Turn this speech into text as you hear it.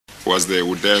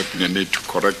would there have been a need to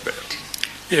correct that?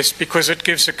 Yes, because it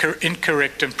gives an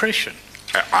incorrect impression.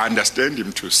 I understand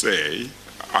him to say,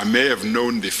 I may have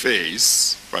known the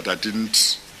face, but I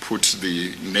didn't put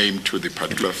the name to the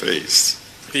particular face.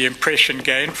 The impression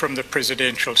gained from the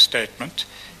presidential statement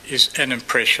is an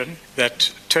impression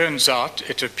that turns out,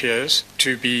 it appears,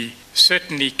 to be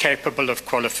certainly capable of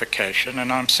qualification,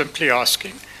 and I'm simply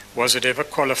asking, was it ever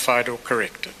qualified or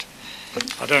corrected?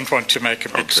 I don't want to make a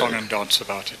big song and dance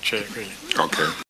about it, Chair, really. Okay.